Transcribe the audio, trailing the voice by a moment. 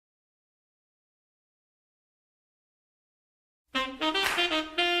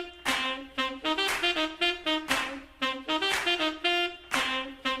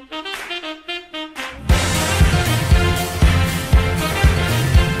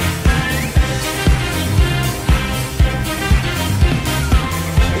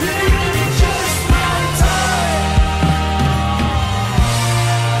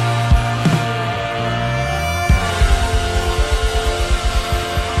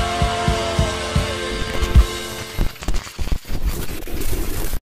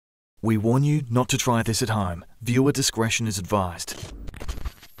We warn you not to try this at home. Viewer discretion is advised.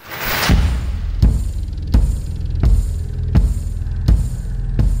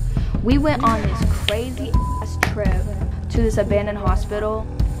 We went on this crazy ass trip to this abandoned hospital.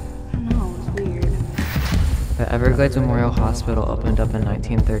 I don't know, it was weird. The Everglades Memorial Hospital opened up in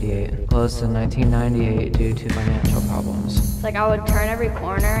 1938, closed in 1998 due to financial problems. Like, I would turn every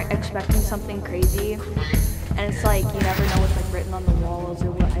corner expecting something crazy, and it's like you never know what's like written on the walls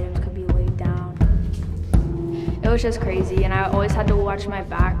or what items could be laid down. It was just crazy, and I always had to watch my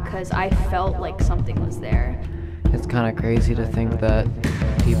back because I felt like something was there. It's kind of crazy to think that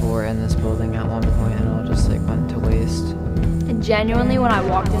people were in this building at one point and it all just like went to waste. And genuinely, when I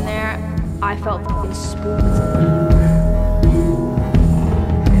walked in there, I felt fucking spooked.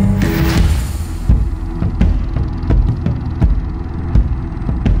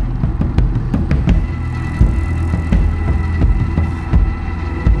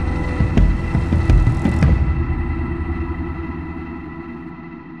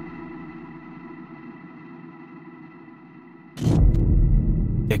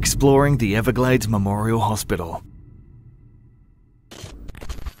 Exploring the Everglades Memorial Hospital.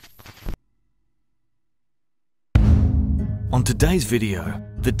 On today's video,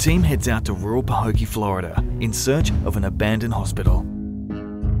 the team heads out to rural Pahokee, Florida in search of an abandoned hospital.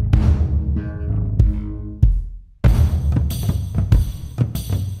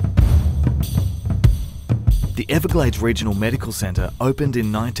 The Everglades Regional Medical Center opened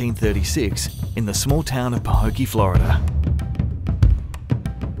in 1936 in the small town of Pahokee, Florida.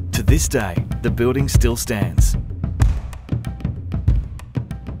 To this day, the building still stands.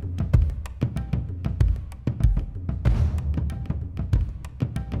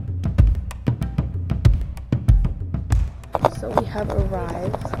 So we have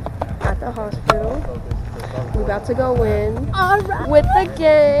arrived at the hospital. We're about to go in with the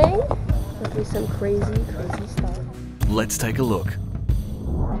gang. There'll be some crazy stuff. Let's take a look.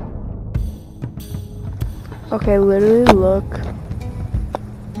 Okay, literally look.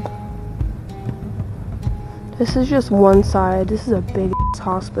 This is just one side. This is a big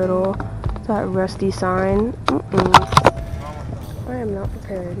hospital. That rusty sign. I am not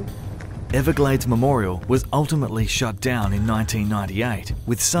prepared. Everglades Memorial was ultimately shut down in 1998,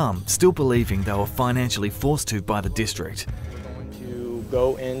 with some still believing they were financially forced to by the district. We're going to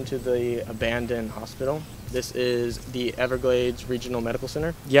go into the abandoned hospital. This is the Everglades Regional Medical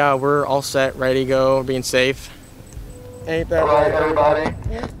Center. Yeah, we're all set, ready to go, we're being safe. Ain't that right, everybody?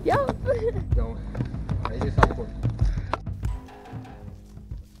 Yeah.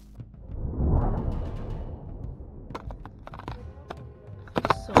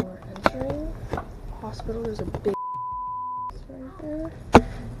 So we're entering hospital. There's a big right there,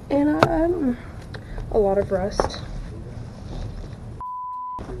 and a lot of rust.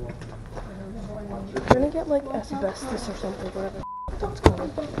 We're gonna get like asbestos or something, whatever that's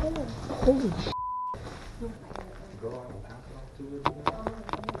called. Holy shit.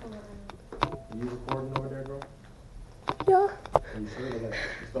 You recording over there, girl? Yeah. Are you sure? Okay,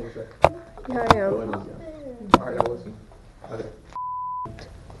 just double check. Yeah, I am. Alright, now listen. Okay.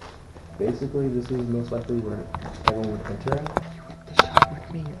 Basically, this is most likely where everyone would enter in. You want the shot with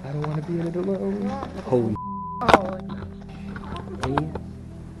me? I don't want to be in it alone. Holy Oh. me?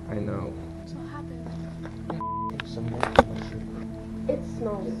 I know. What happened? Some more. It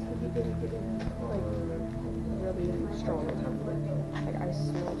smells like really strong. Like I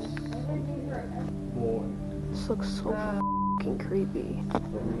smell. More. This looks so fucking creepy.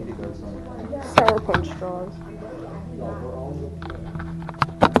 Sour punch straws.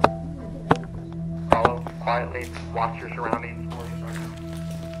 Follow quietly, watch your surroundings.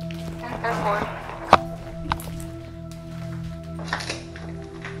 Airport.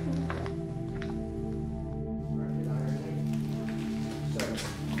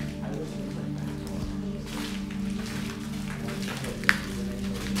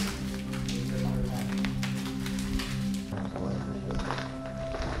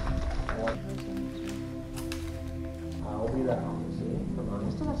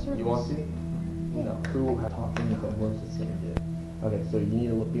 You want to? No. Who will have talking with the horse that's going to do? Okay, so you need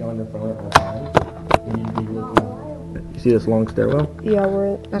to be on your phone at all times. You need to be looking You see this long stairwell? Yeah,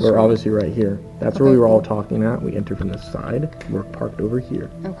 We're obviously right here. That's where we were all talking at. We entered from this side. We're parked over here.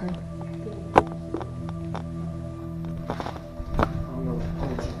 Okay.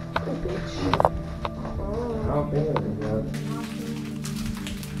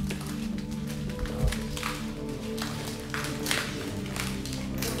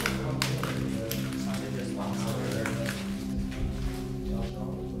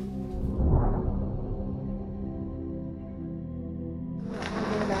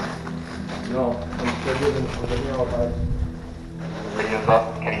 No, I'm sure you're all right. Radio's up.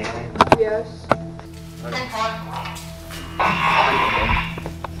 Can you hear me? Yes.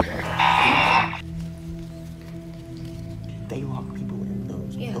 They lock people in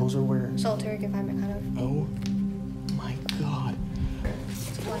those. Yeah. Those are where. Solitary confinement, kind of. Oh my god.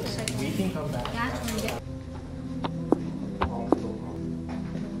 We can come back.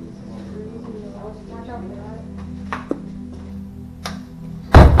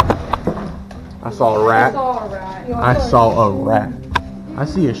 I saw a rat. I saw a rat. I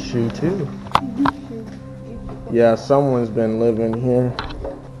see a shoe too. Yeah, someone's been living here.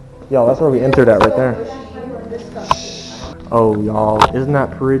 Yo, that's where we entered at right there. Oh, y'all, isn't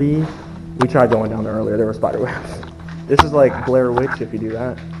that pretty? We tried going down there earlier. There were spider webs. This is like Blair Witch if you do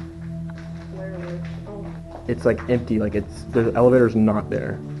that. It's like empty. Like the elevator's not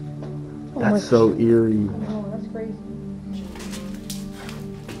there. That's so eerie.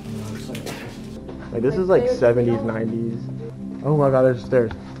 Like this is like 70s, 90s. Oh my god, there's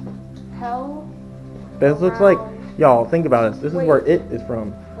stairs. Hell. This looks like, y'all, think about this. This is where it is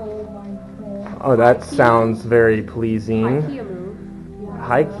from. Oh my god. Oh, that sounds very pleasing.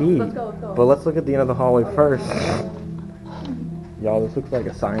 High key. Let's go. But let's look at the end of the hallway first. Y'all, this looks like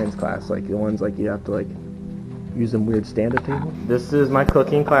a science class. Like the ones like you have to like use them weird stand-up tables. This is my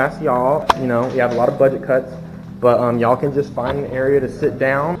cooking class, y'all. You know, we have a lot of budget cuts. But y'all can just find an area to sit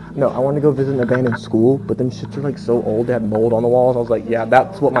down. No, I wanted to go visit an abandoned school, but them shits are like so old, they had mold on the walls. I was like, yeah,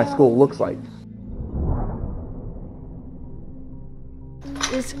 that's what my school looks like.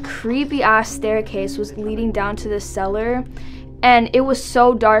 This creepy ass staircase was leading down to the cellar, and it was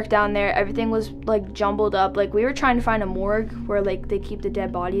so dark down there. Everything was like jumbled up. Like we were trying to find a morgue where like they keep the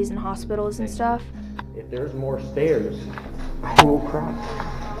dead bodies in hospitals and stuff. If there's more stairs, I will cry.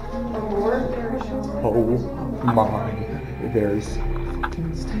 Oh my, there's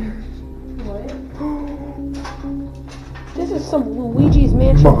fucking stairs. What? This is some Luigi's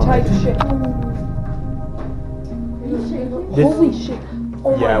Mansion type shit. Holy shit.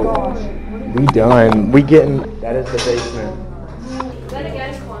 Oh Yeah, my gosh. we done. We getting, that is the basement. Is that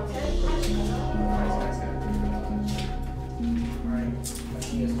again content?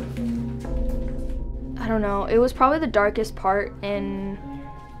 I don't know. It was probably the darkest part in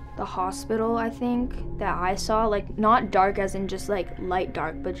the hospital, I think, that I saw. Like, not dark as in just like light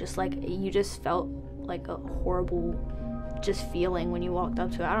dark, but just like you just felt like a horrible just feeling when you walked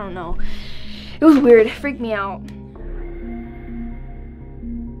up to it. I don't know. It was weird. It freaked me out.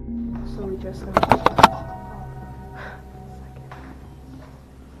 So we just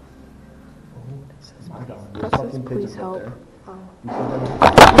That says, please help.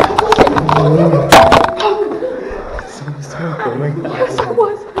 Yes, it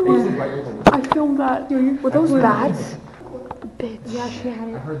was. I filmed that. Were those bats? Bitch. Yeah, she had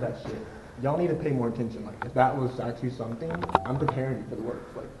I it. heard that shit. Y'all need to pay more attention. Like, if that was actually something, I'm preparing you for the worst.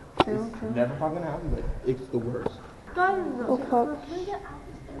 Like, it's never fucking happen, but it's the worst. Oh, fuck.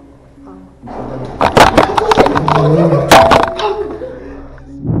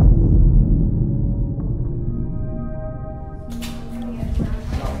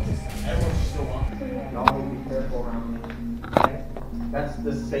 Y'all need to be careful around me. Okay? That's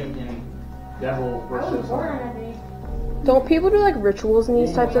the Satan devil worship song. Don't people do like rituals in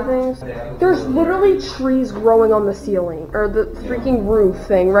these types of things? There's literally trees growing on the ceiling, or the freaking roof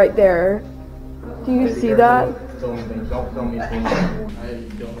thing right there. Do you see that? Film things. Don't film these things. I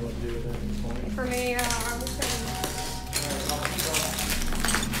don't know what to do with it. For me, I was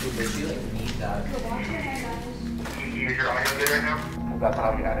Can you use your audio there right now? That's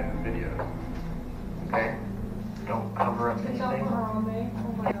how you add in the video. Okay? Don't cover up anything.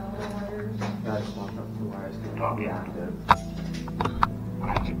 Don't be active. When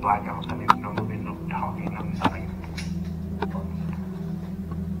I see blackouts, that means no moving, no talking, no nothing.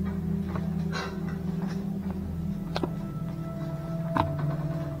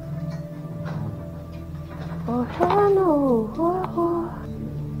 Oh, hello. Oh.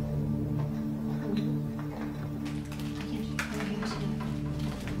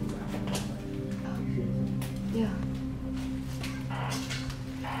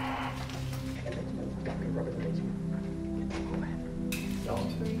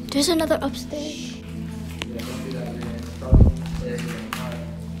 There's another upstairs. There's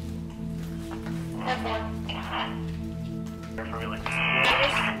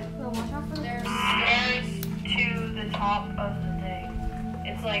stairs to the top of the thing.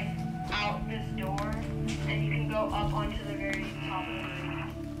 It's like out this door, and you can go up onto the very top of the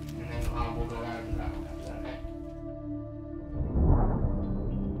room. And then we'll go out of that.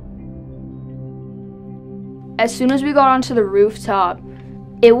 As soon as we got onto the rooftop,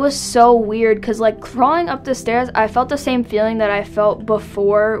 it was so weird because like crawling up the stairs, I felt the same feeling that I felt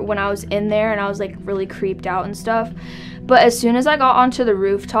before when I was in there and I was like really creeped out and stuff. But as soon as I got onto the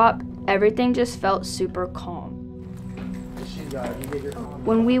rooftop, everything just felt super calm.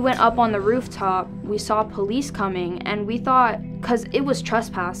 When we went up on the rooftop, we saw police coming and we thought, because it was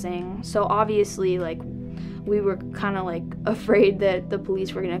trespassing, so obviously like we were kind of like afraid that the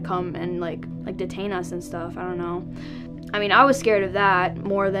police were gonna come and like detain us and stuff. I don't know. I mean, I was scared of that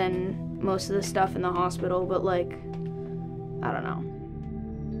more than most of the stuff in the hospital, but like, I don't know.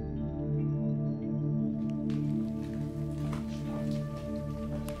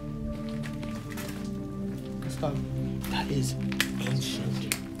 That is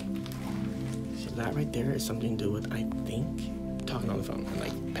ancient. See, that right there is something to do with, I think, talking on the phone and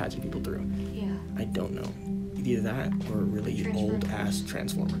like patching people through. Yeah. I don't know. Either that or a really old ass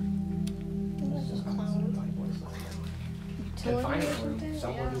transformer. Confinement room.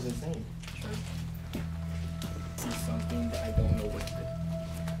 Someone is insane. See something that I don't know what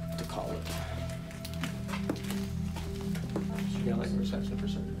to call it. Should get like a reception for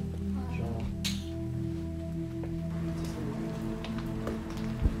surgery.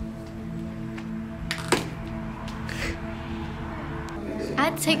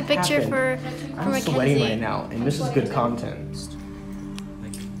 I'd take a picture for I'm Mackenzie. sweating right now, and this is good content.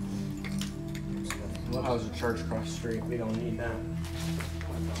 Well, how's the church across the street? We don't need that.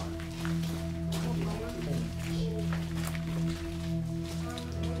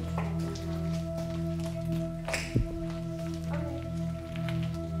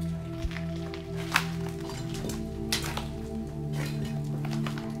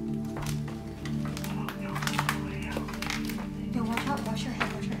 No, watch out, wash your hair,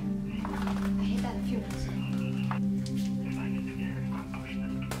 wash your hair. I hate that a few minutes ago.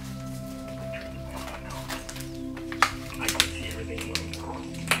 I can see everything moving across.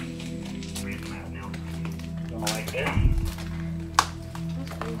 Don't like this.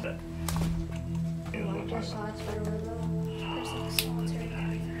 I just saw it's better with there's like spots right there.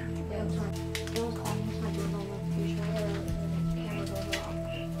 Yeah, it was on. It was on my doorbell notification. The camera goes off.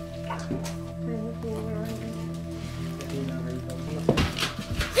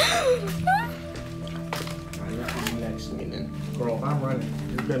 Alright, you're next to me then. Girl, if I'm running,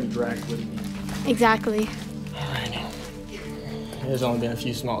 you're gonna be dragged with me. Exactly. Alright. There's only been a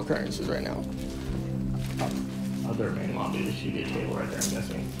few small occurrences right now. Other main lobby, there should be a table right there, I'm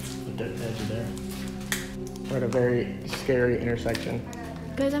guessing. With the edge of there. We're at a very scary intersection.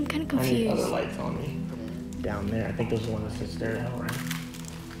 Guys, I'm kind of I need other confused. lights on me. Down there, I think those are the ones that sit there, right?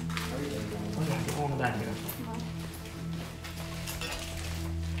 Oh yeah, get on the back here.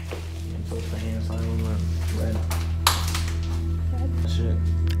 And so it's the hand sign on the red. Shit.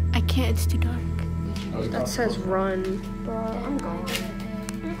 I can't, it's too dark. That says run. Bro, I'm gone.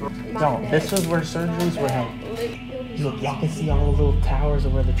 No, this was where surgeries were held. Look, y'all can see all the little towers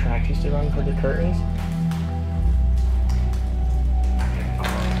of where the track used to run for the curtains.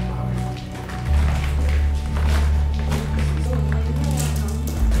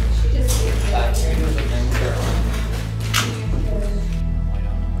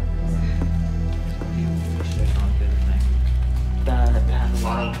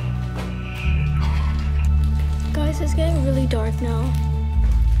 Guys, it's getting really dark now.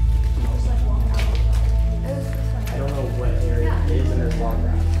 I don't know what area it is, and there's long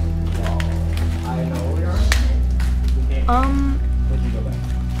grass. I know where we are. Would you go back?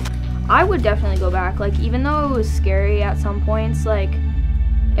 I would definitely go back. Like, even though it was scary at some points, like,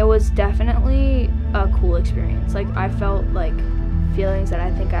 it was definitely a cool experience. Like, I felt like feelings that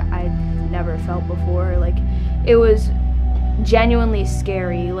I think I'd never felt before. Like, it was genuinely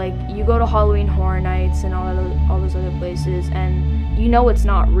scary. Like, you go to Halloween Horror Nights and all those other places, and you know it's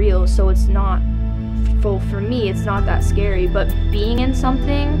not real, so it's not, well, for me, it's not that scary. But being in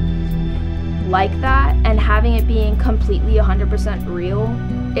something like that and having it being completely 100% real,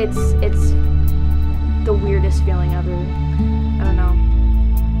 it's the weirdest feeling ever. I don't know.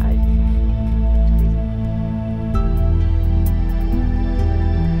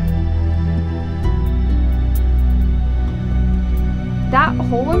 That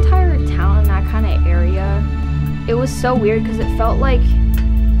whole entire town and that kind of area, it was so weird because it felt like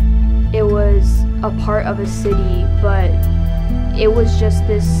it was a part of a city, but it was just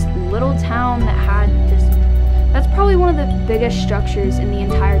this little town that had this. That's probably one of the biggest structures in the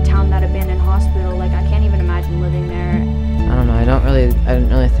entire town, that abandoned hospital. Like, I can't even imagine living there. I don't know, I didn't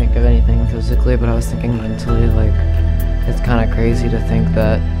really think of anything physically, but I was thinking mentally. Like, it's kind of crazy to think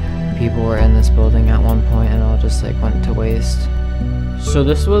that people were in this building at one point and it all just like went to waste. So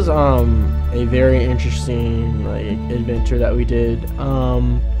this was a very interesting like adventure that we did.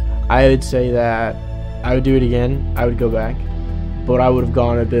 I would say that I would do it again. I would go back, but I would have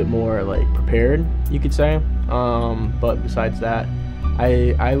gone a bit more like prepared, you could say. But besides that,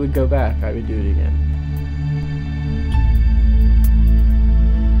 I would go back. I would do it again.